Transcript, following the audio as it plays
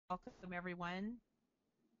Welcome, everyone,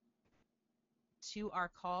 to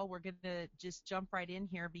our call. We're going to just jump right in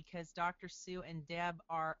here because Dr. Sue and Deb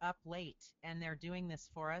are up late and they're doing this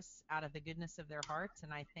for us out of the goodness of their hearts,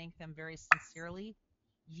 and I thank them very sincerely.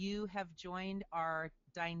 You have joined our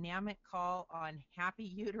dynamic call on Happy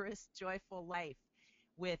Uterus, Joyful Life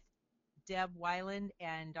with Deb Weiland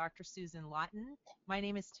and Dr. Susan Lawton. My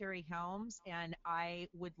name is Teri Helms, and I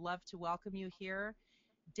would love to welcome you here.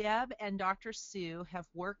 Deb and Dr. Sue have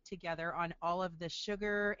worked together on all of the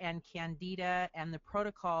sugar and candida and the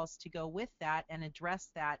protocols to go with that and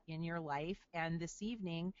address that in your life. And this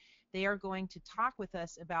evening, they are going to talk with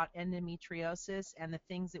us about endometriosis and the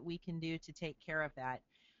things that we can do to take care of that.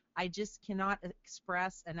 I just cannot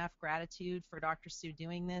express enough gratitude for Dr. Sue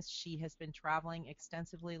doing this. She has been traveling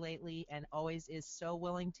extensively lately and always is so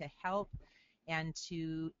willing to help and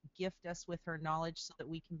to gift us with her knowledge so that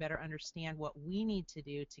we can better understand what we need to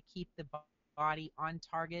do to keep the body on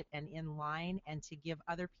target and in line, and to give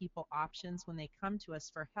other people options when they come to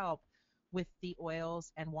us for help with the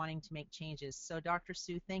oils and wanting to make changes. So, Dr.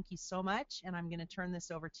 Sue, thank you so much, and I'm going to turn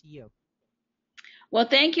this over to you. Well,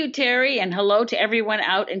 thank you, Teri, and hello to everyone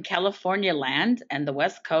out in California land and the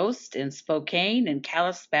West Coast, in Spokane and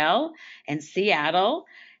Kalispell and Seattle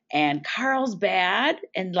and Carlsbad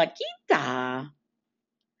and La Quinta.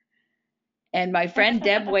 And my friend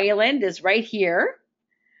Deb Wayland is right here.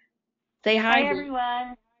 Say hi, Hi, Deb.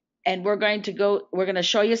 everyone. And we're going to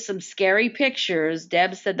show you some scary pictures.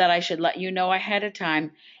 Deb said that I should let you know ahead of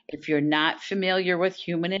time. If you're not familiar with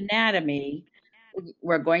human anatomy,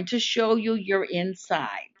 we're going to show you your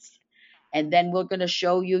insides. And then we're going to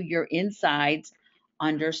show you your insides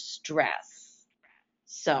under stress.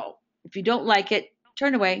 So if you don't like it,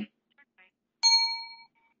 turn away.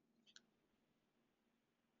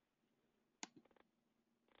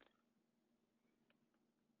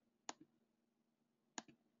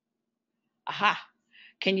 Aha.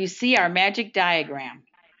 Can you see our magic diagram?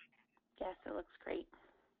 Yes, it looks great.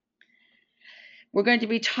 We're going to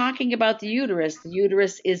be talking about the uterus. The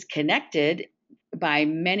uterus is connected by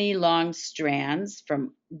many long strands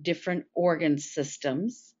from different organ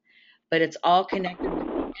systems, but it's all connected with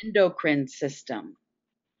the endocrine system.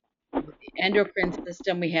 With the endocrine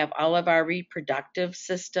system, we have all of our reproductive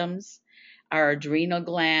systems, our adrenal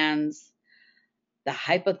glands, the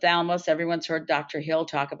hypothalamus. Everyone's heard Dr. Hill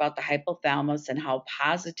talk about the hypothalamus and how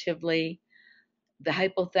positively the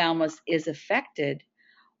hypothalamus is affected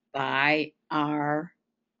by our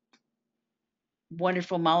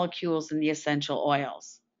wonderful molecules in the essential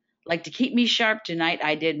oils. Like to keep me sharp tonight,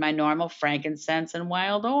 I did my normal frankincense and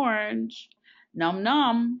wild orange. Num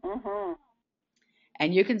num. Mhm.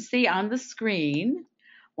 And you can see on the screen,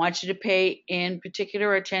 want you to pay in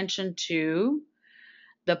particular attention to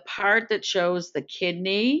the part that shows the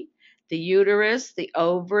kidney, the uterus, the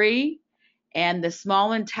ovary, and the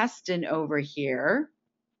small intestine over here,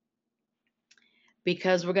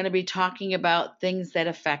 because we're going to be talking about things that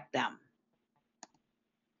affect them.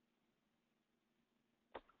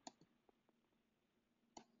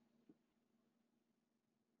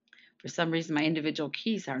 For some reason, my individual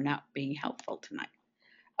keys are not being helpful tonight.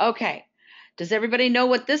 Okay. Does everybody know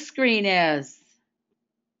what this screen is?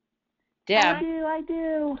 I Deb, do. I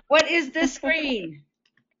do. what is this screen?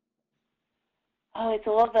 Oh, it's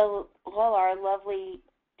all our lovely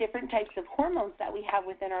different types of hormones that we have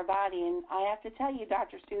within our body. And I have to tell you,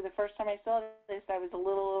 Dr. Sue, the first time I saw this, I was a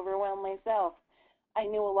little overwhelmed myself. I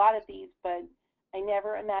knew a lot of these, but I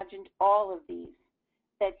never imagined all of these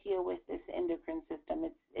that deal with this endocrine system.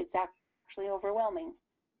 It's actually overwhelming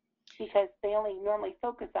because they only normally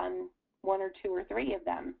focus on one or two or three of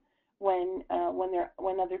them when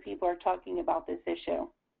other people are talking about this issue.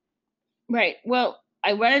 Right. Well,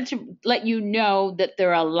 I wanted to let you know that there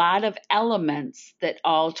are a lot of elements that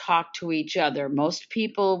all talk to each other. Most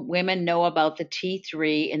people, women, know about the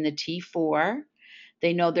T3 and the T4.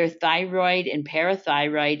 They know their thyroid and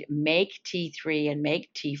parathyroid make T3 and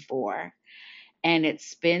make T4, and it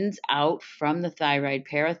spins out from the thyroid,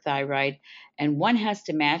 parathyroid, and one has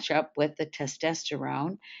to match up with the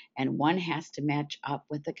testosterone, and one has to match up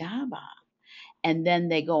with the GABA. And then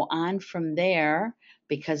they go on from there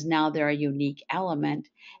because now they're a unique element,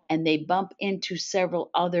 and they bump into several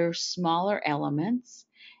other smaller elements,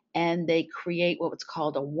 and they create what's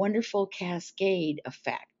called a wonderful cascade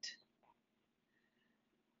effect.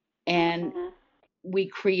 And Mm-hmm. we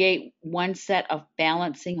create one set of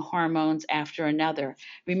balancing hormones after another.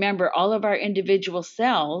 Remember, all of our individual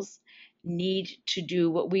cells need to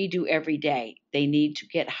do what we do every day. They need to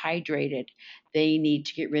get hydrated. They need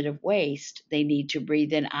to get rid of waste. They need to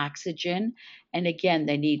breathe in oxygen. And again,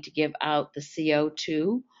 they need to give out the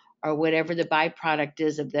CO2 or whatever the byproduct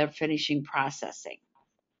is of their finishing processing.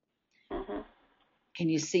 Mhm. Can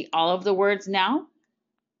you see all of the words now?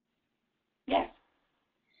 Yes.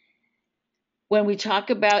 When we talk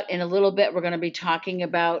about, in a little bit, we're going to be talking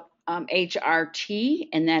about HRT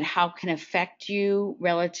and that how it can affect you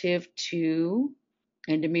relative to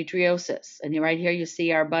endometriosis. And right here you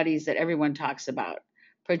see our buddies that everyone talks about: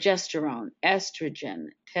 progesterone, estrogen,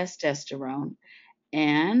 testosterone,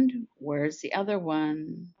 and where's the other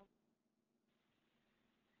one?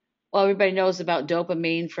 Well, everybody knows about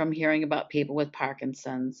dopamine from hearing about people with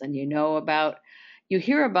Parkinson's, and you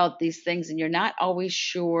hear about these things and you're not always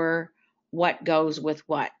sure what goes with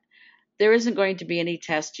what. There isn't going to be any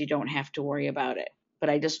test. You don't have to worry about it. But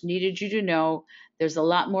I just needed you to know there's a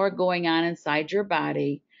lot more going on inside your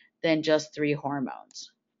body than just 3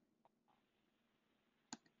 hormones.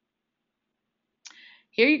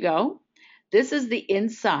 Here you go. This is the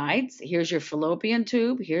insides. Here's your fallopian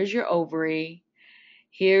tube. Here's your ovary.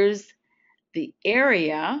 Here's the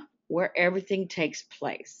area where everything takes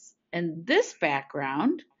place. And this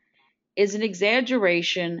background is an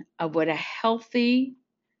exaggeration of what a healthy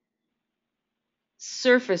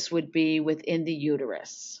surface would be within the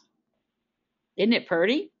uterus. Isn't it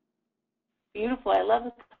pretty? Beautiful. I love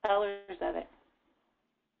the colors of it.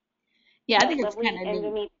 Yeah, I That think it's lovely kind of neat.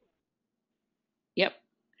 endometrium. Yep.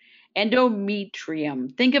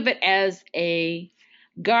 Endometrium. Think of it as a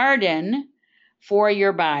garden for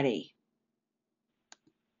your body.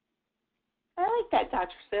 I like that,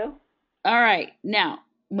 Dr. Sue. All right. Now,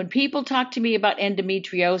 when people talk to me about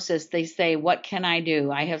endometriosis, they say, what can I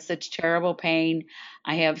do? I have such terrible pain.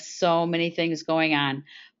 I have so many things going on.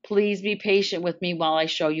 Please be patient with me while I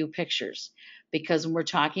show you pictures. Because when we're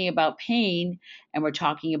talking about pain and we're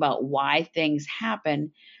talking about why things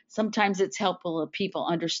happen, sometimes it's helpful if people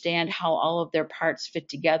understand how all of their parts fit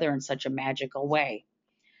together in such a magical way.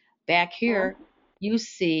 Back here, Mm-hmm. you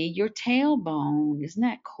see your tailbone. Isn't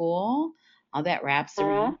that cool? How that wraps Mm-hmm.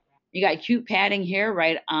 around. You got cute padding here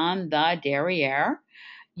right on the derriere.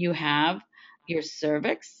 You have your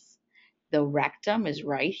cervix. The rectum is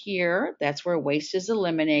right here. That's where waste is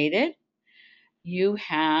eliminated. You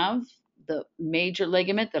have the major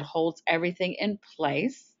ligament that holds everything in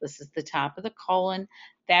place. This is the top of the colon,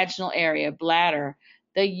 vaginal area, bladder,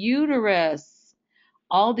 the uterus.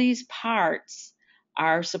 All these parts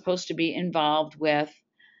are supposed to be involved with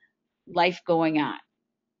life going on.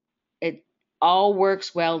 It all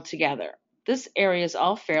works well together. This area is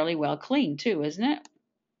all fairly well clean too, isn't it?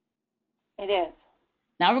 It is.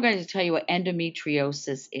 Now we're going to tell you what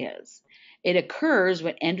endometriosis is. It occurs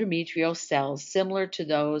when endometrial cells, similar to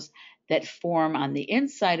those that form on the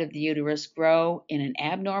inside of the uterus, grow in an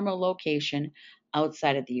abnormal location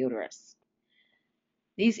outside of the uterus.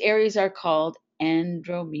 These areas are called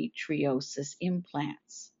endometriosis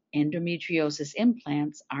implants. Endometriosis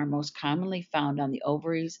implants are most commonly found on the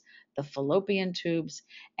ovaries, the fallopian tubes,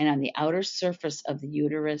 and on the outer surface of the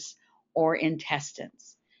uterus or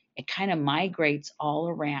intestines. It kind of migrates all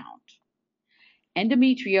around.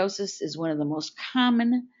 Endometriosis is one of the most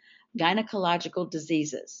common gynecological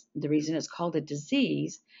diseases. The reason it's called a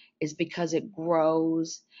disease is because it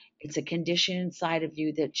grows. It's a condition inside of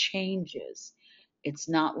you that changes. It's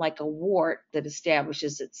not like a wart that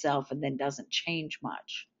establishes itself and then doesn't change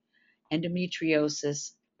much.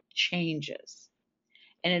 Endometriosis changes,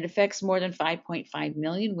 and it affects more than 5.5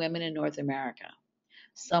 million women in North America.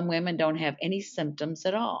 Some women don't have any symptoms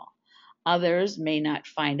at all. Others may not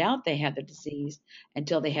find out they have the disease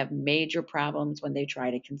until they have major problems when they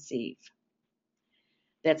try to conceive.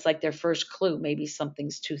 That's like their first clue. Maybe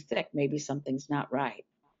something's too thick, maybe something's not right.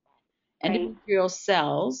 Right. Endometrial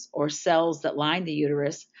cells, or cells that line the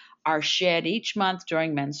uterus, are shed each month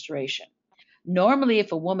during menstruation. Normally,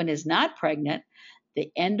 if a woman is not pregnant,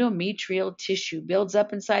 the endometrial tissue builds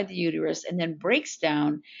up inside the uterus and then breaks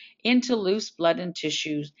down into loose blood and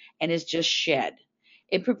tissues and is just shed.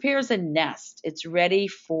 It prepares a nest. It's ready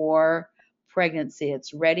for pregnancy.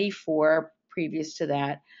 It's ready for, previous to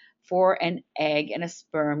that, for an egg and a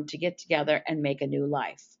sperm to get together and make a new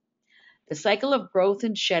life. The cycle of growth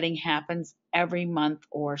and shedding happens every month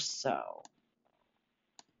or so.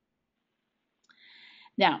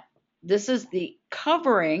 Now, this is the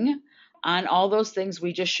covering on all those things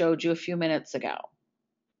we just showed you a few minutes ago.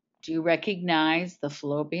 Do you recognize the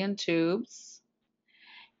fallopian tubes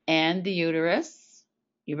and the uterus?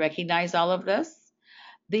 You recognize all of this?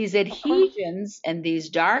 These Of course. adhesions and these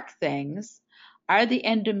dark things are the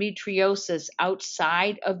endometriosis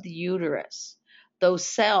outside of the uterus. Those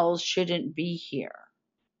cells shouldn't be here.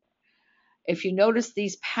 If you notice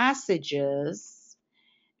these passages,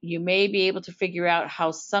 you may be able to figure out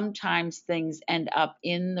how sometimes things end up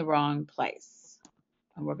in the wrong place.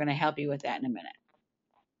 And we're going to help you with that in a minute.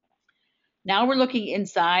 Now we're looking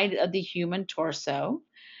inside of the human torso.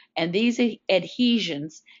 And these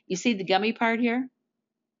adhesions, you see the gummy part here?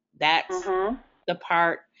 That's the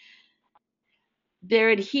part.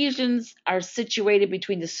 Their adhesions are situated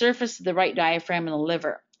between the surface of the right diaphragm and the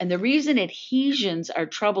liver. And the reason adhesions are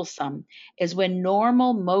troublesome is when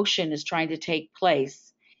normal motion is trying to take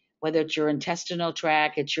place, whether it's your intestinal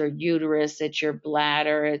tract, it's your uterus, it's your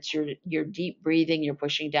bladder, it's your deep breathing, you're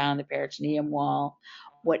pushing down the peritoneum wall.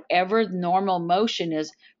 Whatever normal motion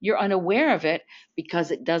is, you're unaware of it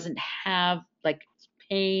because it doesn't have like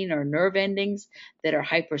pain or nerve endings that are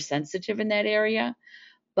hypersensitive in that area.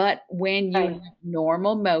 But when you have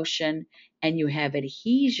normal motion and you have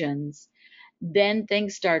adhesions, then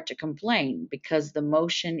things start to complain because the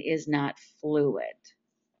motion is not fluid.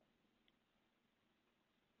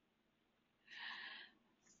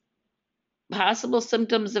 Possible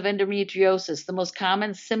symptoms of endometriosis. The most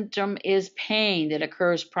common symptom is pain that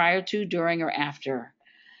occurs prior to, during, or after.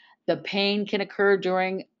 The pain can occur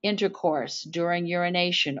during intercourse, during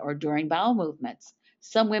urination, or during bowel movements.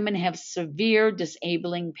 Some women have severe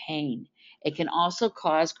disabling pain. It can also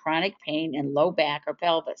cause chronic pain in low back or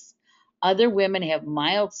pelvis. Other women have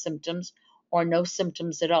mild symptoms or no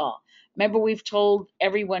symptoms at all. Remember, we've told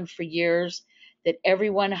everyone for years that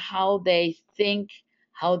everyone, how they think,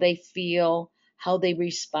 how they feel, how they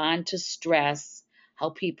respond to stress,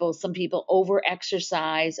 some people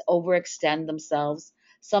over-exercise, overextend themselves.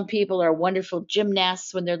 Some people are wonderful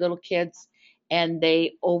gymnasts when they're little kids and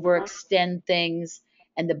they overextend things,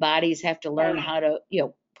 and the bodies have to learn how to,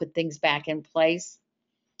 put things back in place.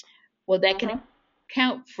 Well, that can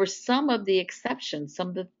account for some of the exceptions.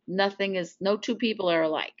 No two people are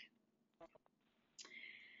alike.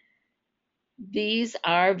 These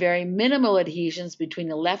are very minimal adhesions between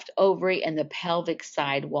the left ovary and the pelvic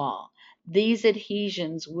side wall. These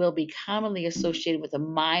adhesions will be commonly associated with a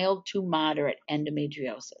mild to moderate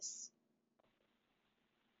endometriosis.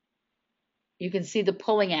 You can see the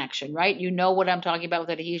pulling action, right? You know what I'm talking about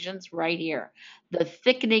with adhesions right here. The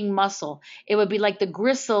thickening muscle. It would be like the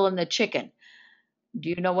gristle in the chicken. Do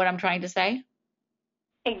you know what I'm trying to say?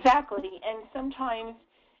 Exactly. And sometimes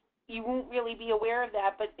you won't really be aware of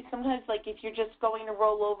that, but sometimes, like if you're just going to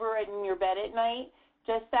roll over in your bed at night,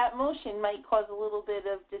 just that motion might cause a little bit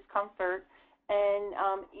of discomfort, and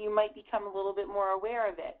you might become a little bit more aware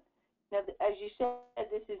of it. Now, as you said,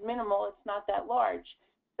 this is minimal. It's not that large.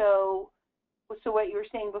 So what you were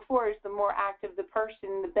saying before is the more active the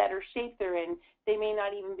person, the better shape they're in. They may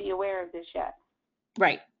not even be aware of this yet.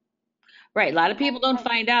 Right. A lot of people don't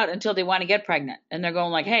find out until they want to get pregnant. And they're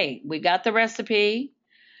going like, hey, we got the recipe.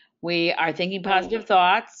 We are thinking positive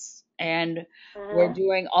thoughts. And we're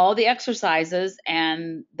doing all the exercises.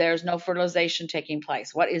 And there's no fertilization taking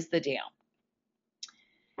place. What is the deal?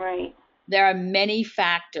 Right. There are many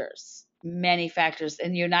factors. In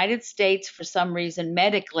the United States, for some reason,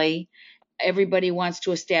 medically, everybody wants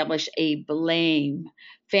to establish a blame.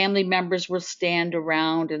 Family members will stand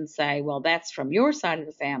around and say, well, that's from your side of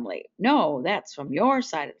the family. No, that's from your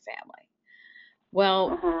side of the family.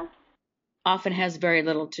 Well, often has very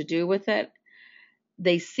little to do with it.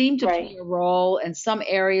 They seem to play a role in some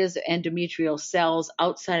areas of endometrial cells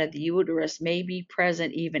outside of the uterus may be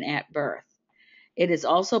present even at birth. It is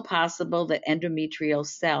also possible that endometrial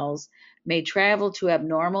cells may travel to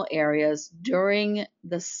abnormal areas during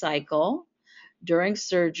the cycle, during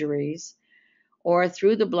surgeries, or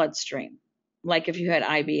through the bloodstream, like if you had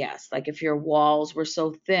IBS, like if your walls were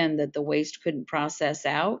so thin that the waste couldn't process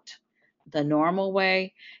out the normal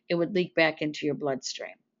way, it would leak back into your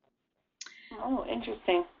bloodstream. Oh,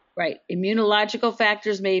 interesting. Right. Immunological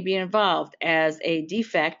factors may be involved, as a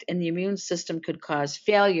defect in the immune system could cause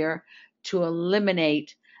failure to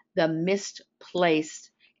eliminate the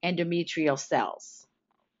misplaced endometrial cells.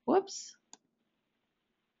 Whoops.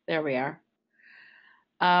 There we are.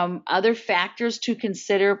 Other factors to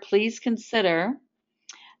consider, please consider.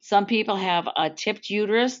 Some people have a tipped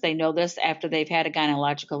uterus. They know this after they've had a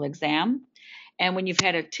gynecological exam. And when you've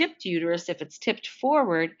had a tipped uterus, if it's tipped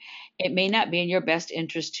forward, it may not be in your best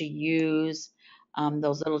interest to use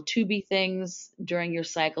those little tubey things during your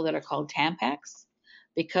cycle that are called Tampax,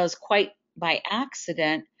 because quite by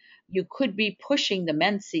accident, you could be pushing the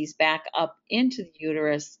menses back up into the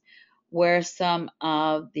uterus where some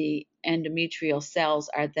of the endometrial cells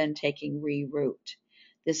are then taking reroot.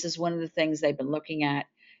 This is one of the things they've been looking at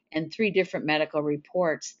in 3 different medical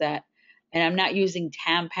reports that, and I'm not using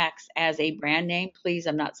Tampax as a brand name, please.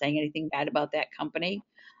 I'm not saying anything bad about that company.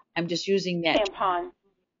 I'm just using that. Tampon.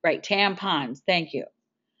 Right, tampons. Thank you.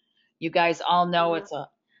 You guys all know Mhm. it's a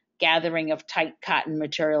gathering of tight cotton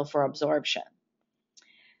material for absorption.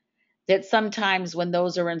 That sometimes when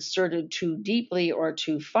those are inserted too deeply or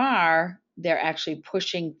too far, they're actually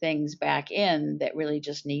pushing things back in that really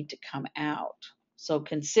just need to come out. So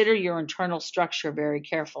consider your internal structure very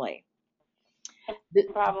carefully. And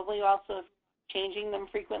The- probably also changing them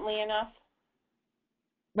frequently enough.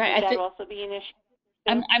 right, Would I that think also be an issue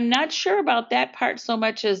too? I'm not sure about that part so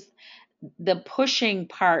much as the pushing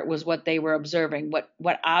part was what they were observing,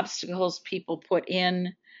 what obstacles people put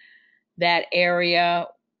in that area,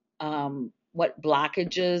 what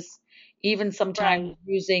blockages, even sometimes Right.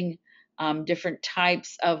 using different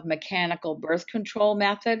types of mechanical birth control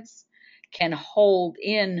methods can hold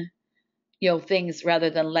in, things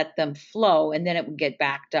rather than let them flow, and then it would get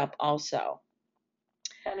backed up also.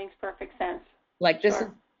 That makes perfect sense. Like this is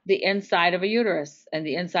Sure. the inside of a uterus, and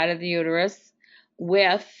the inside of the uterus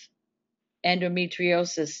with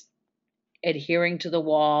endometriosis adhering to the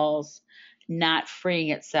walls, not freeing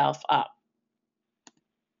itself up.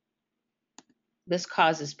 This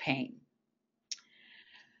causes pain.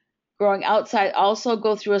 Growing outside also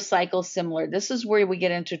go through a cycle similar. This is where we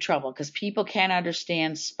get into trouble because people can't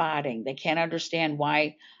understand spotting. They can't understand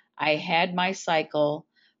why I had my cycle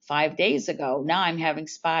 5 days ago. Now I'm having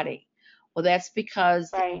spotting. Well, that's because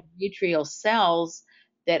the Right. endometrial cells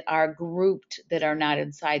that are grouped that are not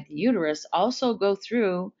inside the uterus also go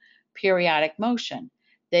through periodic motion.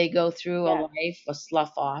 They go through a Yes. life, a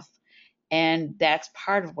slough off, and that's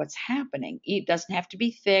part of what's happening. It doesn't have to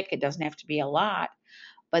be thick, it doesn't have to be a lot,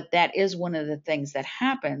 but that is one of the things that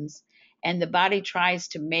happens. And the body tries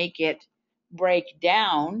to make it break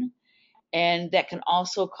down, and that can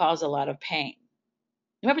also cause a lot of pain.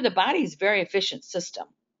 Remember, the body is a very efficient system.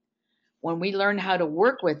 When we learn how to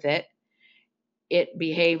work with it, it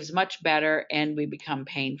behaves much better and we become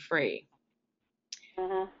pain free.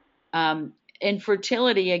 Mhm.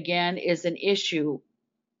 Infertility, again, is an issue.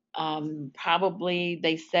 Probably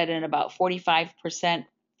they said in about 45%,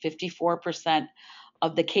 54%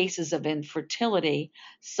 of the cases of infertility,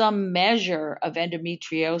 some measure of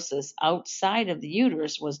endometriosis outside of the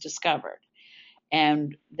uterus was discovered.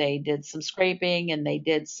 And they did some scraping and they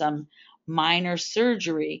did some minor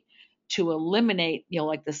surgery to eliminate,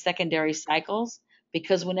 like the secondary cycles.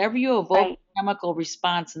 Because whenever you evoke Right. a chemical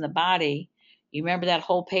response in the body, you remember that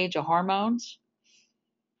whole page of hormones?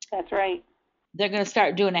 That's right. They're going to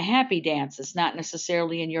start doing a happy dance. It's not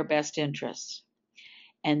necessarily in your best interest.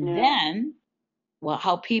 And No. then, well,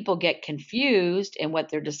 how people get confused and what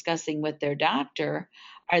they're discussing with their doctor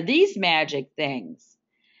are these magic things.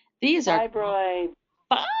 These are Fibroids.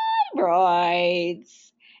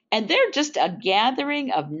 fibroids. And they're just a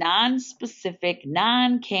gathering of non-specific,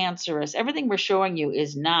 non-cancerous. Everything we're showing you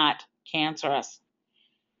is not cancerous.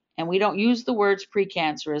 And we don't use the words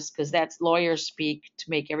precancerous because that's lawyer speak to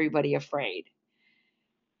make everybody afraid.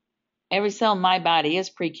 Every cell in my body is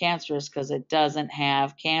precancerous because it doesn't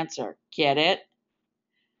have cancer. Get it?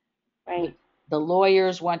 But Right. the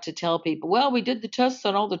lawyers want to tell people, well, we did the tests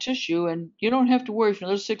on all the tissue and you don't have to worry for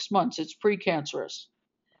another 6 months. It's precancerous.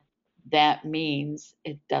 That means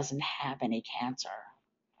it doesn't have any cancer.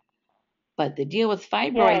 But the deal with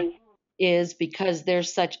fibroids Yay. is because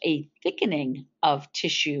there's such a thickening of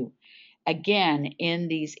tissue, again, in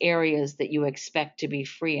these areas that you expect to be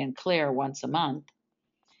free and clear once a month.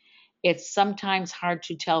 It's sometimes hard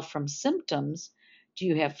to tell from symptoms. Do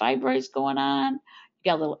you have fibroids going on?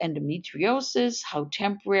 You got a little endometriosis? How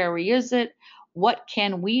temporary is it? What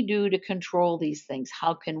can we do to control these things?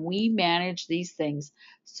 How can we manage these things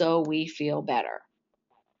so we feel better?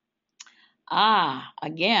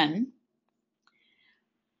 Again,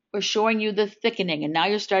 we're showing you the thickening, and now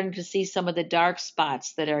you're starting to see some of the dark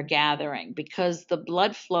spots that are gathering because the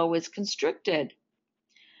blood flow is constricted.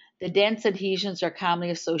 The dense adhesions are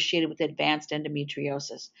commonly associated with advanced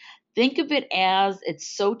endometriosis. Think of it as it's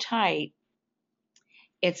so tight,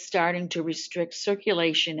 it's starting to restrict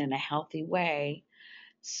circulation in a healthy way.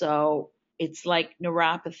 So it's like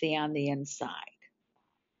neuropathy on the inside.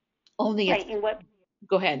 Only it's, Right. And what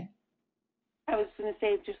go ahead. I was going to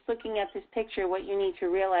say, just looking at this picture, what you need to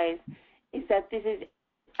realize is that this is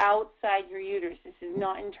outside your uterus. This is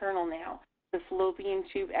not internal now. The fallopian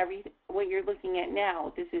tube, what you're looking at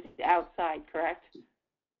now, this is outside, correct?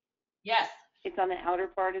 Yes, It's on the outer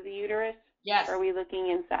part of the uterus? yes. Or are we looking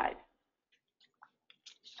inside?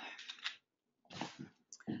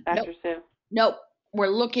 Nope, Dr. Sue? nope. We're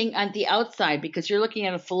looking at the outside because you're looking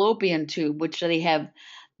at a fallopian tube, which they have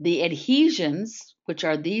the adhesions, which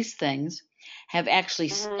are these things, have actually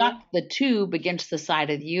stuck Mm-hmm. the tube against the side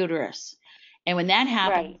of the uterus. And when that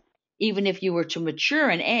happens, Right. even if you were to mature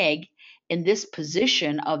an egg, in this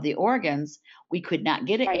position of the organs, we could not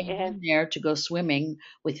get an Right. egg in there to go swimming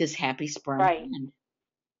with his happy sperm Right.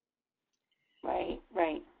 friend.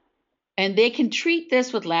 Right. And they can treat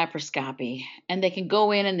this with laparoscopy, and they can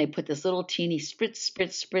go in and they put this little teeny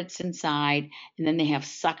spritz inside, and then they have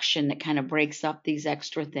suction that kind of breaks up these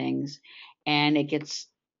extra things, and it gets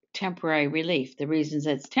temporary relief. The reasons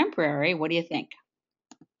it's temporary, what do you think?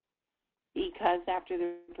 Because after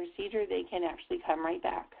the procedure, they can actually come right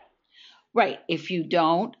back. Right. If you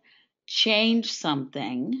don't change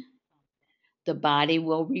something, the body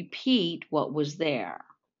will repeat what was there.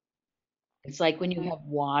 It's like when you have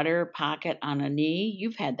water pocket on a knee,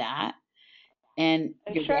 you've had that. And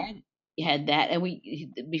your Sure. dad had that.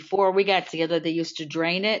 And before we got together, they used to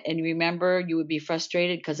drain it. And you remember you would be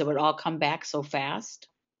frustrated because it would all come back so fast.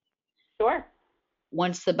 Sure.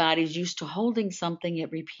 Once the body's used to holding something,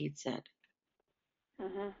 it repeats it.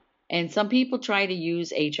 Mm-hmm. And some people try to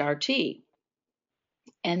use HRT,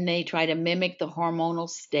 and they try to mimic the hormonal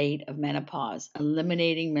state of menopause,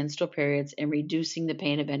 eliminating menstrual periods and reducing the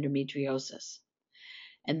pain of endometriosis.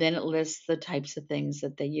 And then it lists the types of things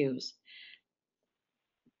that they use.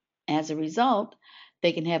 As a result,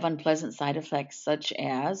 they can have unpleasant side effects, such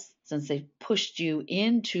as, since they've pushed you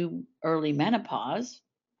into early menopause,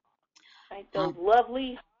 Right. Those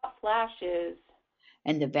lovely hot flashes.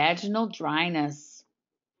 and the vaginal dryness.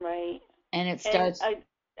 Right. And it starts.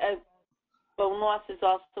 And bone loss is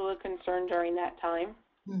also a concern during that time.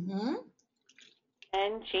 Mm-hmm.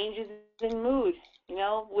 And changes in mood. You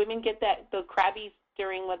know, women get the crabbies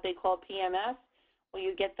during what they call PMS. Well,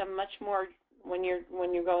 you get them much more when you're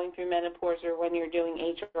going through menopause or when you're doing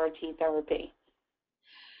HRT therapy.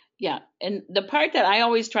 Yeah, and the part that I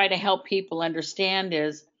always try to help people understand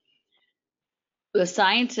is the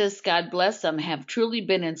scientists, God bless them, have truly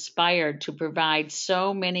been inspired to provide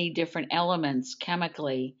so many different elements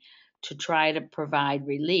chemically to try to provide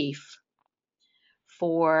relief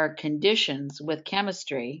for conditions with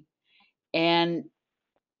chemistry. And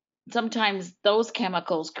sometimes those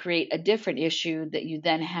chemicals create a different issue that you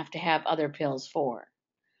then have to have other pills for.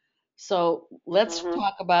 So let's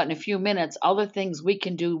talk about in a few minutes other things we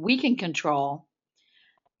can do, we can control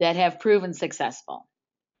that have proven successful.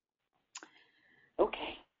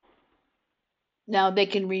 Okay. Now, they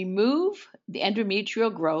can remove the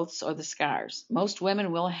endometrial growths or the scars. Most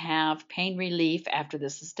women will have pain relief after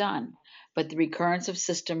this is done, but the recurrence of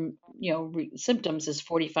symptoms is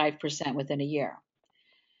 45% within a year,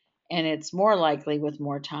 and it's more likely with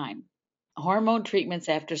more time. Hormone treatments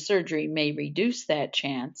after surgery may reduce that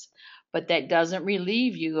chance, but that doesn't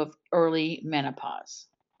relieve you of early menopause.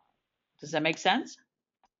 Does that make sense?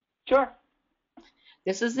 Sure.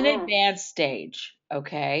 This is an advanced stage,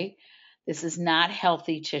 okay? This is not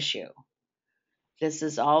healthy tissue. This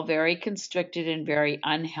is all very constricted and very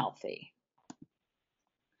unhealthy.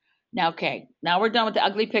 Now, okay, now we're done with the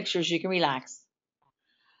ugly pictures. You can relax.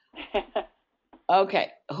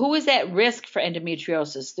 Okay, who is at risk for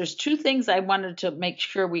endometriosis? There's two things I wanted to make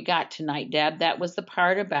sure we got tonight, Deb. That was the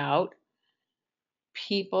part about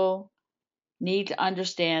people need to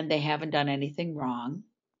understand they haven't done anything wrong.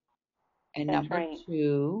 And That's number right.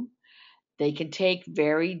 two, they can take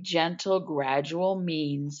very gentle, gradual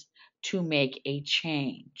means to make a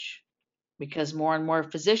change because more and more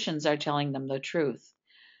physicians are telling them the truth.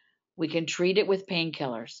 We can treat it with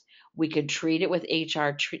painkillers. We can treat it with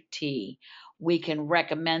HRT. We can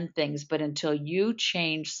recommend things, but until you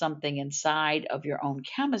change something inside of your own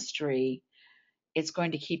chemistry, it's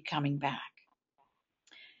going to keep coming back.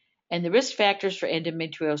 And the risk factors for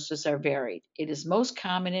endometriosis are varied. It is most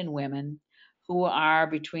common in women who are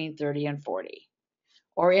between 30 and 40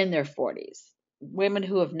 or in their 40s. Women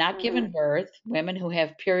who have not given birth, women who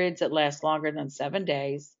have periods that last longer than 7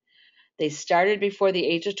 days, they started before the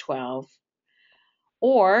age of 12,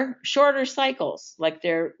 or shorter cycles, like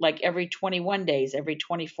they're like every 21 days, every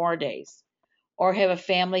 24 days, or have a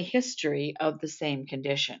family history of the same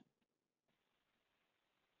condition.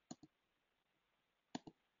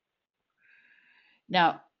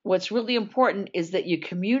 Now, what's really important is that you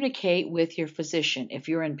communicate with your physician. If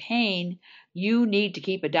you're in pain, you need to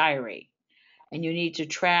keep a diary and you need to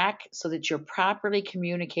track so that you're properly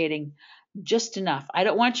communicating just enough. I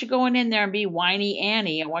don't want you going in there and be whiny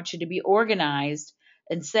Annie. I want you to be organized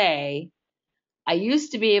and say, I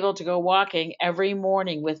used to be able to go walking every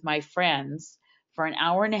morning with my friends for an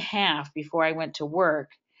hour and a half before I went to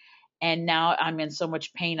work. And now I'm in so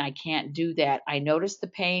much pain, I can't do that. I noticed the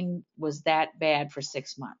pain was that bad for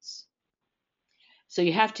 6 months. So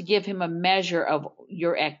you have to give him a measure of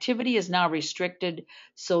your activity is now restricted.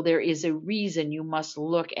 So there is a reason you must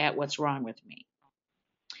look at what's wrong with me.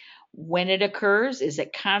 when it occurs. Is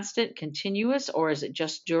it constant, continuous, or is it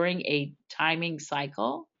just during a timing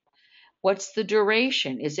cycle? What's the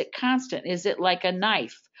duration? Is it constant? Is it like a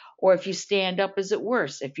knife? Or if you stand up, is it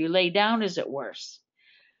worse? If you lay down, is it worse?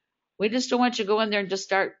 We just don't want you to go in there and just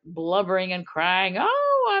start blubbering and crying,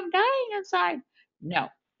 oh, I'm dying inside. No,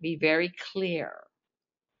 be very clear.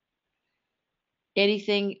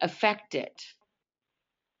 Anything affect it?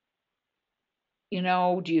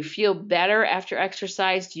 Do you feel better after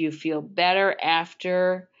exercise? Do you feel better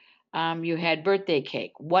after you had birthday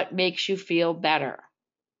cake? What makes you feel better?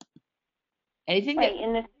 Anything right,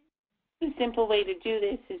 and the simple way to do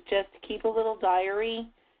this is just keep a little diary,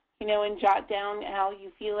 and jot down how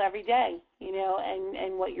you feel every day,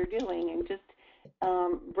 and what you're doing, and just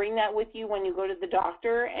bring that with you when you go to the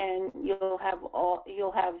doctor, and you'll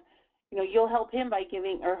help him by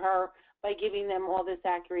giving or her by giving them all this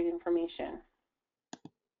accurate information.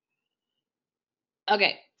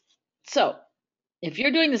 Okay, so if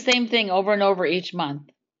you're doing the same thing over and over each month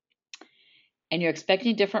and you're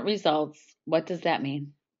expecting different results, what does that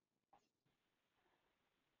mean?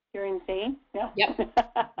 You're insane? No. Yep.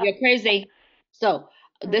 You're crazy. So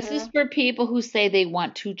this is for people who say they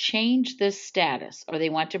want to change this status or they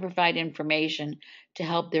want to provide information to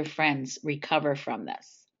help their friends recover from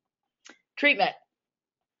this. Treatment.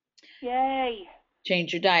 Yay.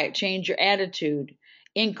 Change your diet, change your attitude,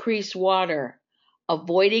 increase water.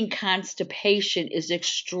 Avoiding constipation is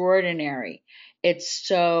extraordinary. It's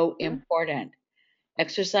so important.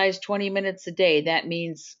 Exercise 20 minutes a day. That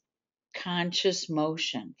means conscious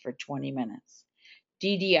motion for 20 minutes.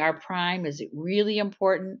 DDR prime is really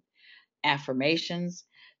important. Affirmations.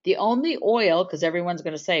 The only oil, because everyone's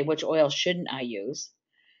going to say, which oil shouldn't I use?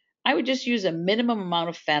 I would just use a minimum amount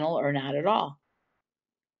of fennel or not at all.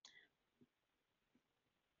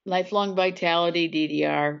 Lifelong vitality,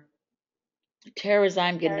 DDR.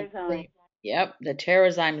 Terrazyme. Yep, the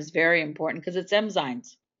Terrazyme is very important because it's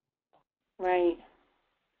enzymes. Right.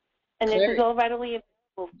 And this is all readily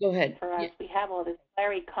available Go ahead. For us. Yeah. We have all this.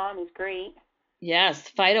 Clary Calm is great. Yes,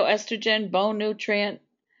 phytoestrogen, bone nutrient.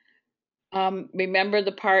 Remember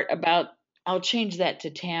the part about, I'll change that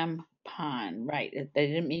to tampon. Right. They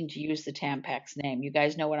didn't mean to use the Tampax name. You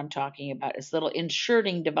guys know what I'm talking about. It's a little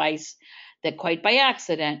inserting device that quite by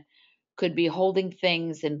accident could be holding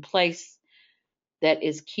things in place that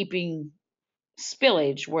is keeping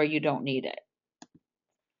spillage where you don't need it.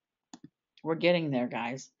 We're getting there,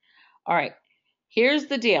 guys. All right. Here's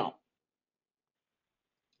the deal.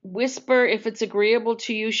 Whisper, if it's agreeable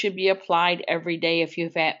to you, should be applied every day if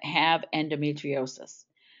you have endometriosis.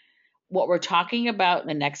 What we're talking about in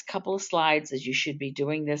the next couple of slides is you should be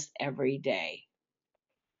doing this every day.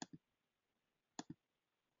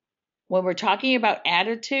 When we're talking about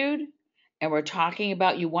attitude and we're talking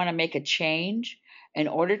about you want to make a change, in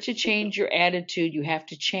order to change your attitude, you have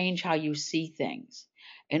to change how you see things.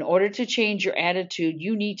 In order to change your attitude,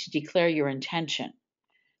 you need to declare your intention.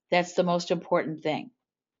 That's the most important thing.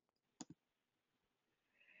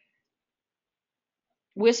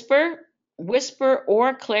 Whisper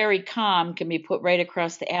or Clary Calm can be put right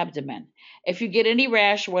across the abdomen. If you get any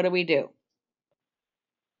rash, what do?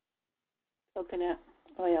 Coconut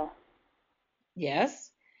oil. Yes.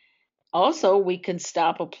 Also, we can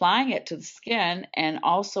stop applying it to the skin and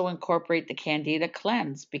also incorporate the Candida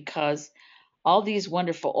cleanse, because all these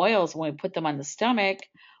wonderful oils, when we put them on the stomach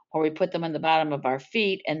or we put them on the bottom of our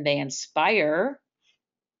feet and they inspire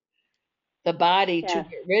the body to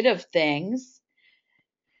get rid of things,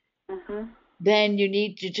 then you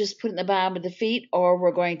need to just put it in the bottom of the feet, or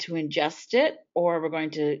we're going to ingest it, or we're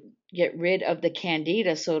going to get rid of the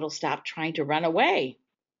Candida so it'll stop trying to run away.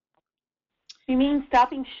 You mean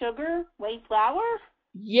stopping sugar, white flour?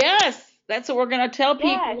 Yes, that's what we're going to tell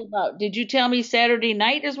people about. Did you tell me Saturday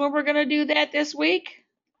night is when we're going to do that this week?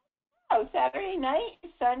 Oh, Saturday night?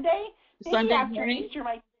 Sunday? Maybe Sunday after morning? Easter.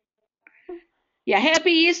 Yeah,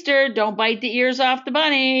 happy Easter. Don't bite the ears off the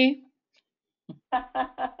bunny.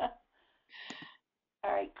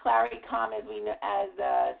 All right, Clary Calm, as we know, as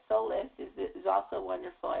Solus is also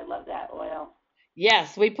wonderful. I love that oil.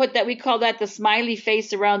 Yes, we call that the smiley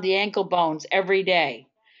face around the ankle bones every day.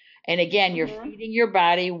 And again, you're feeding your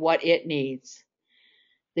body what it needs.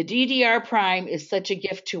 The DDR prime is such a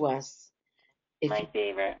gift to us. My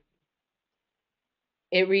favorite.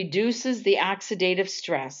 It reduces the oxidative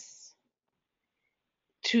stress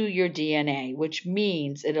to your DNA, which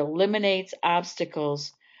means it eliminates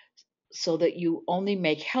obstacles so that you only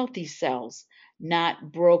make healthy cells,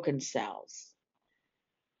 not broken cells.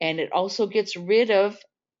 And it also gets rid of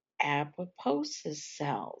apoptosis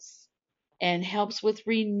cells and helps with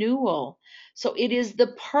renewal. So it is the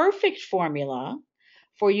perfect formula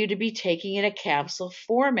for you to be taking in a capsule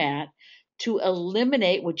format to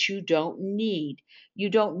eliminate what you don't need.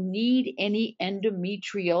 You don't need any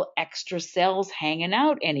endometrial extra cells hanging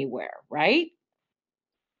out anywhere, right?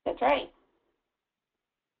 That's right.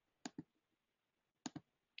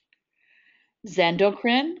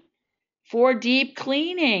 Zendocrine for deep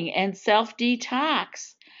cleaning and self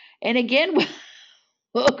detox. And again,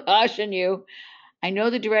 we'll caution you. I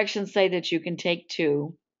know the directions say that you can take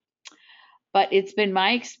 2, but it's been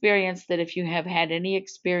my experience that if you have had any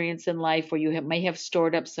experience in life where you may have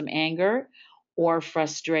stored up some anger or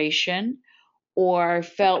frustration or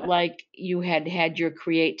felt like you had had your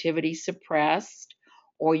creativity suppressed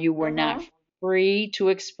or you were not Mhm. free to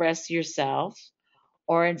express yourself,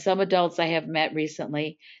 or in some adults I have met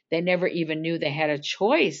recently, they never even knew they had a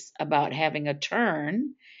choice about having a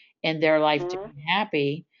turn in their life to Mhm. be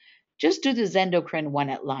happy. Just do the Zendocrine one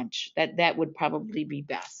at lunch. That would probably be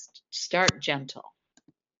best. Start gentle.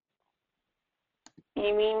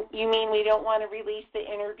 You mean we don't want to release the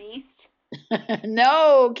inner beast?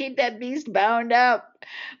 No, keep that beast bound up.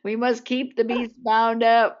 We must keep the beast bound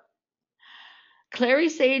up. Clary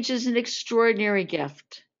Sage is an extraordinary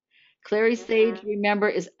gift. Clary Sage, Mhm. remember,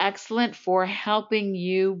 is excellent for helping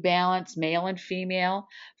you balance male and female,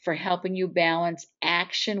 for helping you balance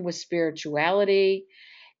action with spirituality.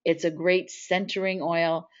 It's a great centering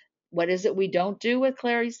oil. What is it we don't do with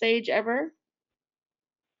Clary Sage ever?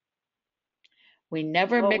 We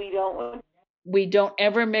never Well, mix, we don't. we don't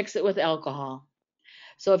ever mix it with alcohol.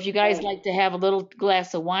 So if you guys Right. like to have a little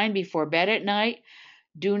glass of wine before bed at night,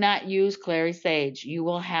 do not use clary sage. You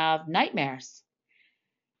will have nightmares.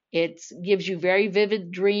 It gives you very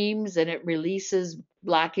vivid dreams and it releases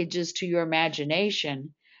blockages to your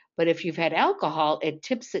imagination. But if you've had alcohol, it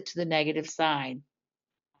tips it to the negative side.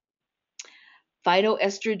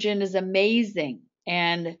 Phytoestrogen is amazing.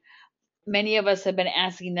 And many of us have been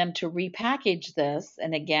asking them to repackage this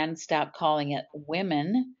and again stop calling it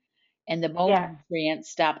women, and the bone Yes. nutrients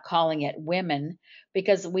stop calling it women,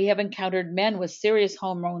 because we have encountered men with serious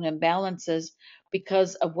hormone imbalances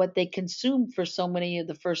because of what they consumed for so many of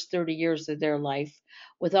the first 30 years of their life,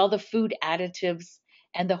 with all the food additives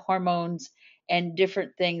and the hormones and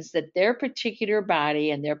different things that their particular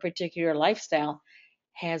body and their particular lifestyle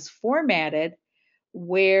has formatted,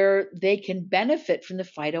 where they can benefit from the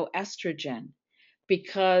phytoestrogen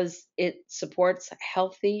because it supports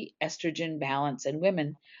healthy estrogen balance in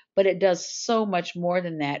women, but it does so much more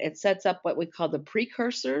than that. It sets up what we call the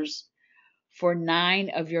precursors for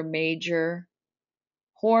 9 of your major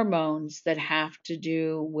hormones that have to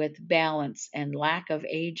do with balance and lack of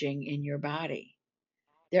aging in your body.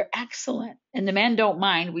 They're excellent. And the men don't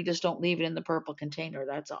mind. We just don't leave it in the purple container.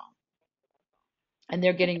 That's all. And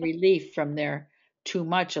they're getting relief from their too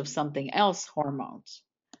much of something else hormones.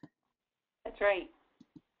 That's right.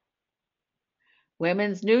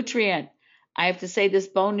 Women's nutrient. I have to say, this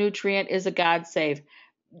bone nutrient is a God save.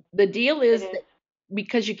 The deal It is is. that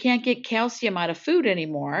because you can't get calcium out of food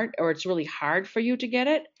anymore, or it's really hard for you to get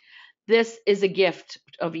it, this is a gift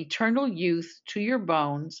of eternal youth to your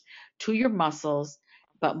bones, to your muscles,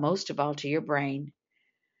 but most of all to your brain.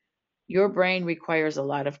 Your brain requires a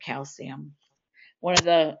lot of calcium. One of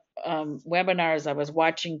the webinars I was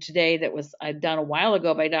watching today that was I'd done a while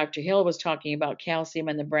ago by Dr. Hill was talking about calcium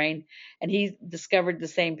in the brain, and he discovered the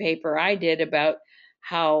same paper I did about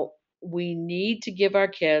how we need to give our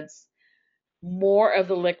kids more of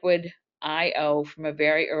the liquid IO from a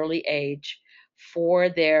very early age for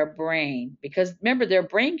their brain, because remember, their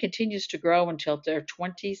brain continues to grow until they're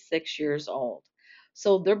 26 years old.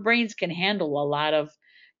 So their brains can handle a lot of,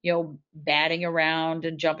 batting around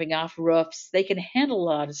and jumping off roofs. They can handle a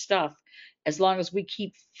lot of stuff as long as we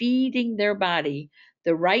keep feeding their body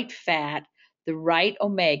the right fat, the right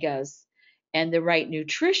omegas, and the right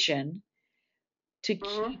nutrition to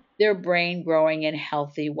Mhm. keep their brain growing in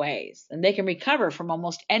healthy ways. And they can recover from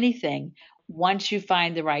almost anything once you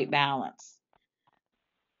find the right balance.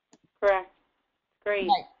 Correct. Great.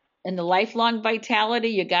 Right. And the lifelong vitality,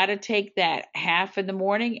 you got to take that half in the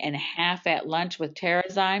morning and half at lunch with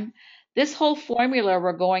Terrazyme. This whole formula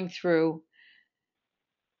we're going through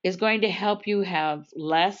is going to help you have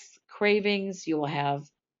less cravings. You will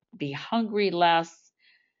be hungry less.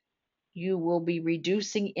 You will be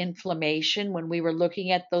reducing inflammation. When we were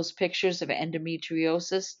looking at those pictures of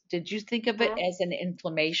endometriosis, did you think of it Mhm. as an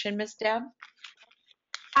inflammation, Miss Deb?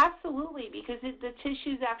 Absolutely, because the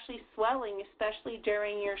tissue's actually swelling, especially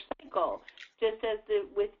during your cycle. Just as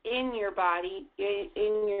within your body,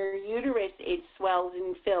 in your uterus, it swells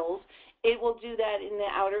and fills. It will do that in the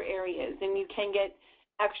outer areas, and you can get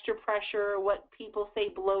extra pressure, or what people say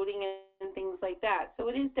bloating and things like that. So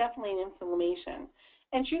it is definitely an inflammation.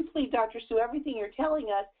 And truthfully, Dr. Sue, everything you're telling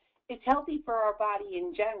us is healthy for our body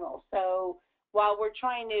in general. So while we're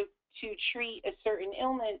trying to treat a certain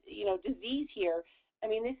illness, disease here, I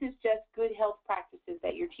mean, this is just good health practices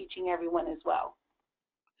that you're teaching everyone as well.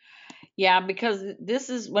 Yeah, because this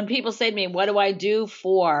is when people say to me, what do I do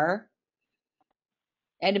for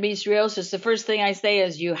endometriosis? The first thing I say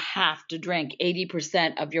is you have to drink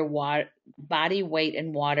 80% of your body weight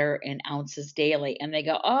in water in ounces daily. And they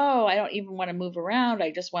go, oh, I don't even want to move around.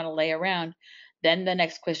 I just want to lay around. Then the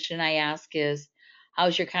next question I ask is,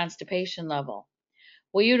 how's your constipation level?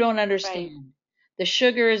 Well, you don't Right. understand. The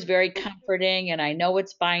sugar is very comforting, and I know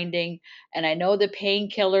it's binding, and I know the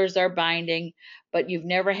painkillers are binding, but you've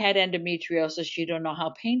never had endometriosis. You don't know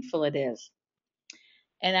how painful it is.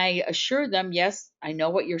 And I assure them, yes, I know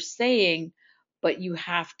what you're saying, but you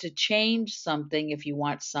have to change something if you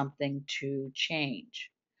want something to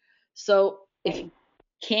change. So if Right. you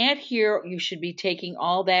can't hear, you should be taking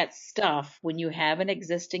all that stuff when you have an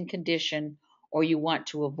existing condition or you want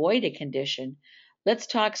to avoid a condition. Let's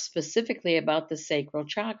talk specifically about the sacral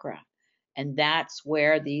chakra. And that's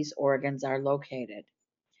where these organs are located.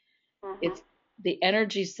 Mm-hmm. It's the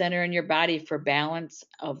energy center in your body for balance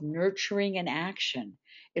of nurturing and action.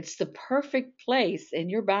 It's the perfect place in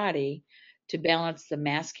your body to balance the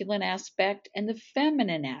masculine aspect and the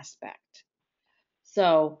feminine aspect.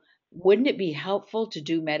 So, wouldn't it be helpful to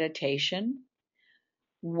do meditation?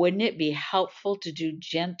 Wouldn't it be helpful to do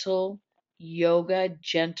gentle yoga,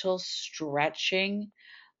 gentle stretching?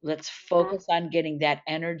 Let's Mm-hmm. focus on getting that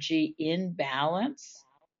energy in balance.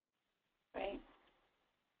 Right.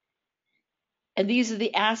 And these are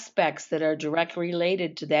the aspects that are directly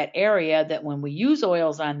related to that area that when we use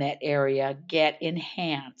oils on that area get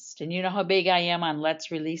enhanced. And you know how big I am on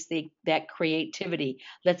let's release that creativity.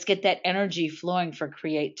 Let's get that energy flowing for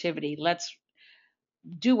creativity. Let's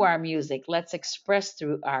do our music. Let's express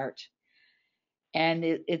through art. And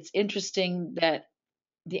it's interesting that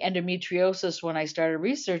the endometriosis, when I started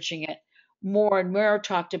researching it, more and more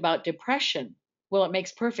talked about depression. Well, it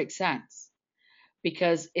makes perfect sense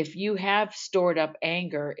because if you have stored up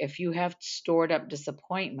anger, if you have stored up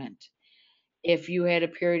disappointment, if you had a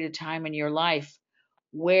period of time in your life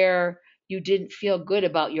where you didn't feel good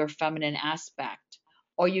about your feminine aspect,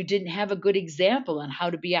 or you didn't have a good example on how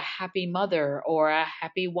to be a happy mother or a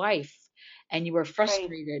happy wife, and you were Right.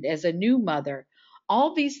 frustrated as a new mother,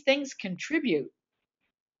 all these things contribute.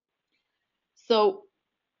 So,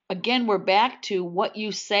 again, we're back to what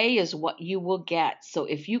you say is what you will get. So,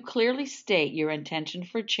 if you clearly state your intention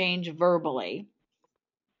for change verbally,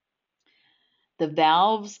 the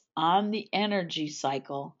valves on the energy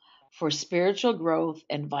cycle for spiritual growth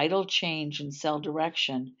and vital change in cell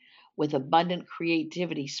direction with abundant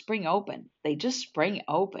creativity spring open. They just spring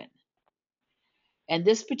open. And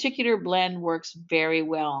this particular blend works very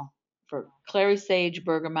well for clary sage,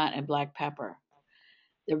 bergamot, and black pepper.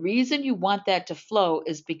 The reason you want that to flow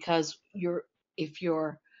is because if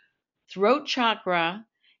your throat chakra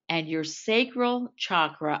and your sacral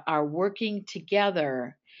chakra are working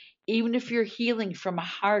together, even if you're healing from a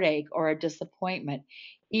heartache or a disappointment,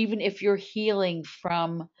 even if you're healing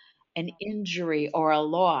from an injury or a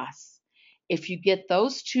loss, if you get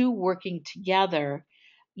those two working together,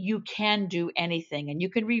 you can do anything and you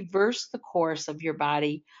can reverse the course of your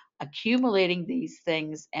body, accumulating these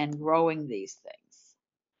things and growing these things.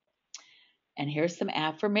 And here's some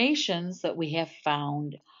affirmations that we have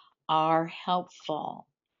found are helpful.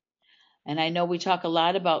 And I know we talk a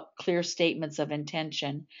lot about clear statements of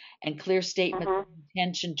intention and clear statements Mm-hmm. of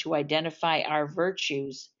intention to identify our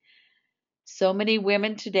virtues. So many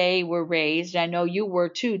women today were raised, I know you were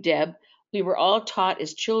too, Deb. We were all taught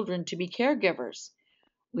as children to be caregivers.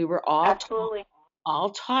 We were Absolutely.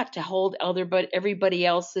 all taught to hold everybody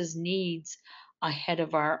else's needs ahead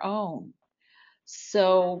of our own.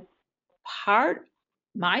 Mm-hmm. So part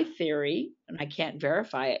my theory, and I can't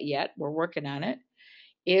verify it yet, we're working on it,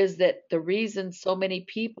 is that the reason so many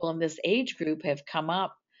people in this age group have come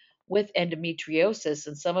up with endometriosis,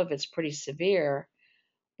 and some of it's pretty severe,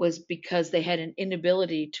 was because they had an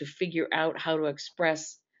inability to figure out how to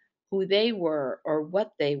express who they were or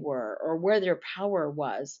what they were or where their power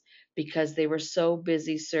was because they were so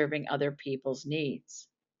busy serving other people's needs.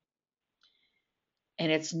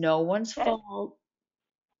 And it's no one's That, fault,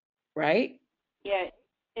 right? yeah,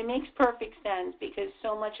 it makes perfect sense because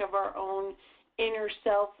so much of our own inner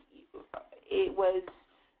self, it was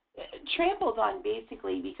trampled on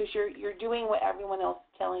basically because you're doing what everyone else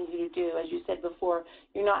is telling you to do. As you said before,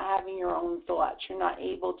 you're not having your own thoughts. You're not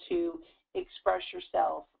able to express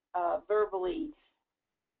yourself verbally.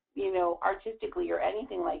 artistically or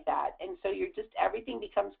anything like that. And so you're just, everything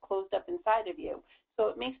becomes closed up inside of you. So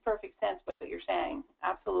it makes perfect sense what you're saying.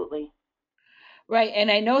 Absolutely. Right.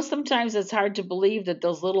 And I know sometimes it's hard to believe that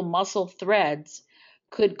those little muscle threads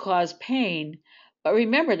could cause pain, but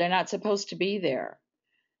remember, they're not supposed to be there.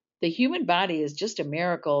 The human body is just a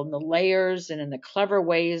miracle in the layers and in the clever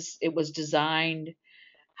ways it was designed,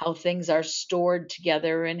 how things are stored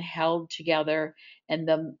together and held together, and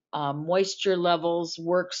the moisture levels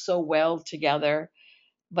work so well together.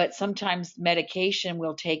 But sometimes medication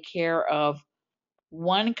will take care of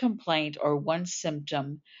one complaint or one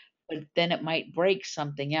symptom, but then it might break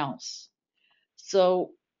something else.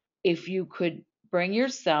 So if you could bring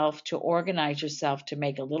yourself to organize yourself to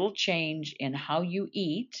make a little change in how you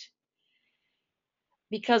eat,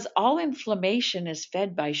 because all inflammation is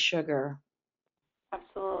fed by sugar.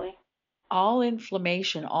 Absolutely. All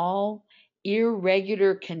inflammation, all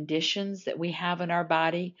irregular conditions that we have in our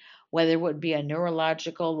body, whether it would be a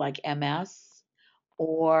neurological like MS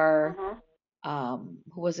or Mhm.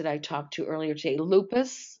 who was it I talked to earlier today?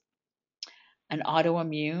 Lupus, an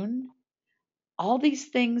autoimmune. All these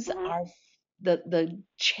things Mhm. are the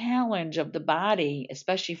challenge of the body,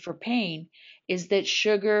 especially for pain, is that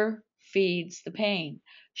sugar feeds the pain.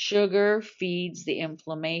 Sugar feeds the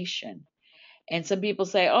inflammation. And some people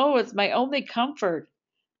say, "Oh, it's my only comfort."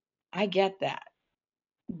 I get that.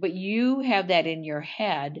 But you have that in your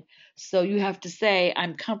head. So you have to say,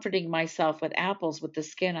 I'm comforting myself with apples with the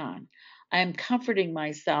skin on. I'm comforting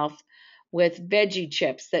myself with veggie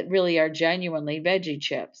chips that really are genuinely veggie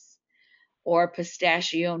chips or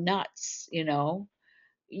pistachio nuts.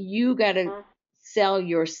 You got to Mhm. sell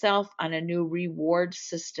yourself on a new reward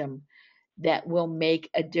system that will make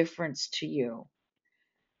a difference to you.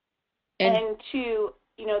 And And to,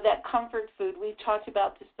 that comfort food, we've talked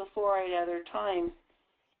about this before at other times.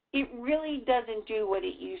 It really doesn't do what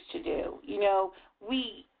it used to do.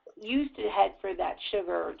 We used to head for that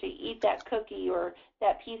sugar or to eat that cookie or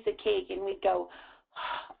that piece of cake, and we'd go,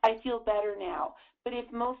 I feel better now. But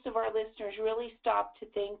if most of our listeners really stop to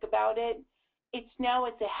think about it, it's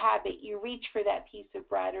a habit. You reach for that piece of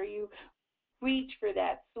bread or you reach for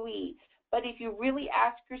that sweet. But if you really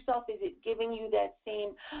ask yourself, is it giving you that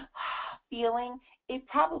same feeling? It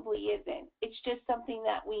probably isn't. It's just something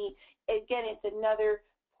that again, it's another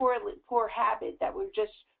poor habit that we're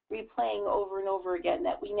just replaying over and over again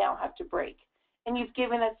that we now have to break. And you've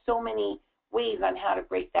given us so many ways on how to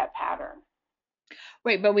break that pattern.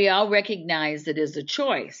 right, but we all recognize it is a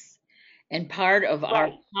choice. And Right. part of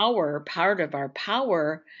our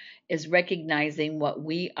power is recognizing what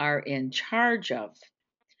we are in charge of.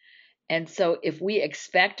 And so if we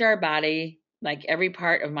expect our body, like every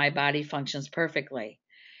part of my body functions perfectly,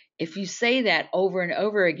 if you say that over and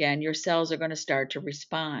over again, your cells are going to start to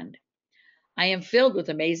respond. I am filled with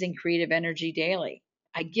amazing creative energy daily.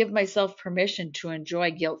 I give myself permission to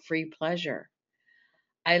enjoy guilt free pleasure.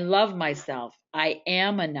 I love myself. I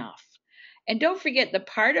am enough. And don't forget the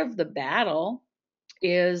part of the battle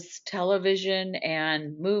is television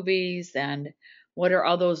and movies and what are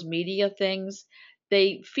all those media things?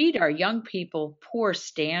 They feed our young people poor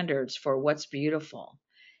standards for what's beautiful.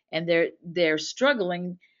 And they're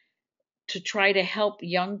struggling to try to help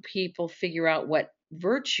young people figure out what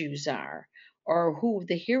virtues are or who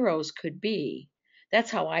the heroes could be.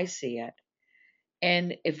 That's how I see it.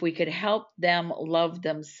 And if we could help them love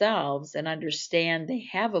themselves and understand they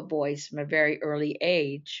have a voice from a very early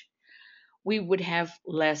age, we would have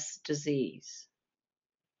less disease.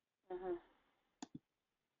 Mhm.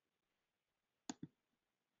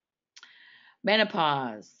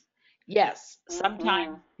 Menopause. Yes,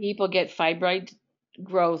 sometimes Mhm. people get fibroid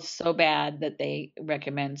growth so bad that they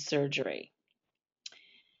recommend surgery.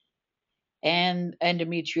 And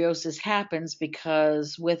endometriosis happens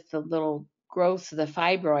because with the little growths of the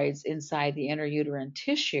fibroids inside the intrauterine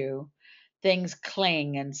tissue, things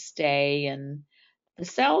cling and stay. And the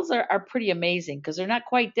cells are pretty amazing because they're not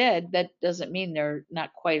quite dead. That doesn't mean they're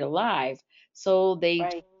not quite alive. So they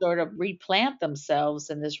Right. sort of replant themselves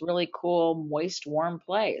in this really cool, moist, warm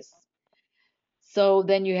place. So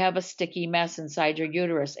then you have a sticky mess inside your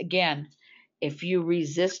uterus. Again, if you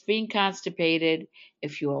resist being constipated,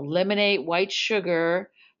 if you eliminate white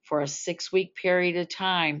sugar for a 6 week period of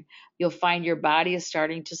time, you'll find your body is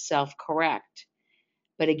starting to self correct.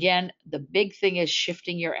 But again, the big thing is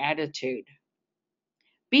shifting your attitude.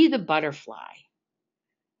 Be the butterfly.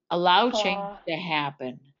 Allow change Uh, to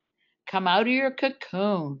happen. Come out of your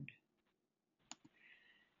cocoon.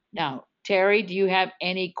 Now, Terry, do you have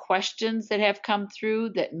any questions that have come through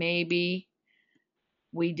that maybe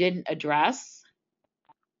we didn't address?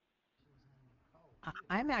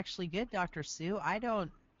 I'm actually good, Dr. Sue. I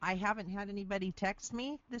don't. I haven't had anybody text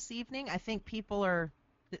me this evening. I think people are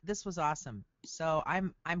this was awesome. So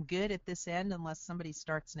I'm good at this end unless somebody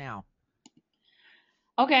starts now.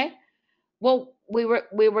 Okay. Well, we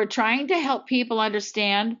were trying to help people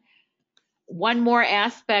understand one more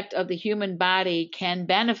aspect of the human body can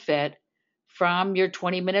benefit from your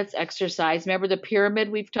 20 minutes exercise. Remember the pyramid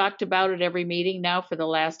we've talked about at every meeting now for the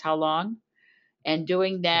last how long? And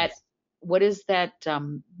doing that, Yes. what is that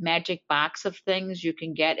magic box of things you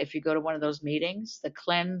can get if you go to one of those meetings? The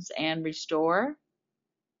cleanse and restore.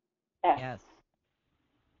 Yes. Yes.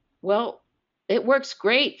 Well, it works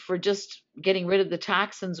great for just getting rid of the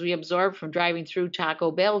toxins we absorbed from driving through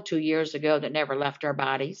Taco Bell 2 years ago that never left our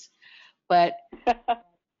bodies. But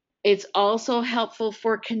it's also helpful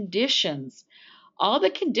for conditions. All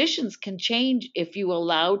the conditions can change if you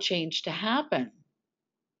allow change to happen.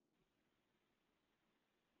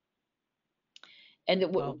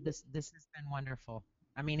 And Well, this has been wonderful.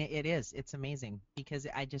 I mean, it is. It's amazing because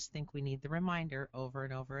I just think we need the reminder over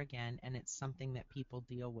and over again, and it's something that people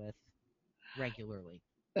deal with regularly.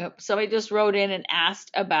 somebody just wrote in and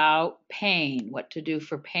asked about pain, what to do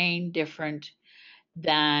for pain different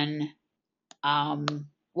than, um,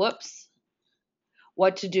 whoops,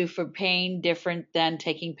 what to do for pain different than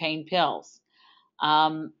taking pain pills.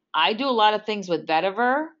 I do a lot of things with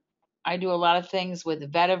vetiver. I do a lot of things with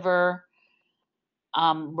vetiver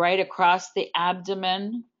right across the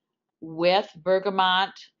abdomen with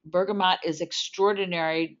bergamot. Bergamot is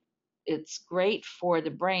extraordinary. It's great for the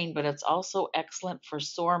brain, but it's also excellent for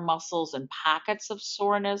sore muscles and pockets of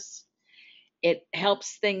soreness. It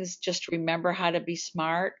helps things just remember how to be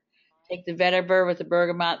smart. Take the vetiver with the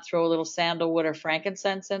bergamot, throw a little sandalwood or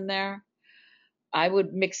frankincense in there. I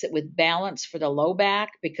would mix it with balance for the low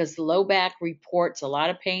back because the low back reports a lot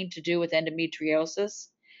of pain to do with endometriosis.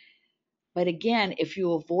 But again, if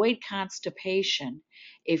you avoid constipation,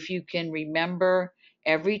 if you can remember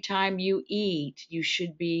every time you eat, you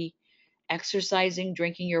should be exercising,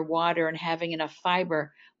 drinking your water, and having enough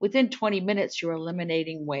fiber, within 20 minutes, you're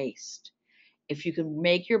eliminating waste. If you can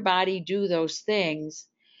make your body do those things,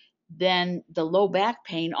 then the low back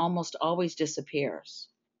pain almost always disappears.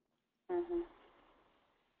 Mhm.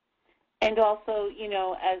 And also,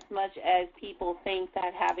 as much as people think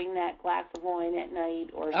that having that glass of wine at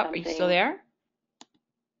night or Oh, are you still something, there?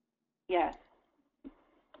 yes.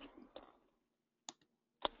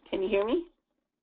 Can you hear me?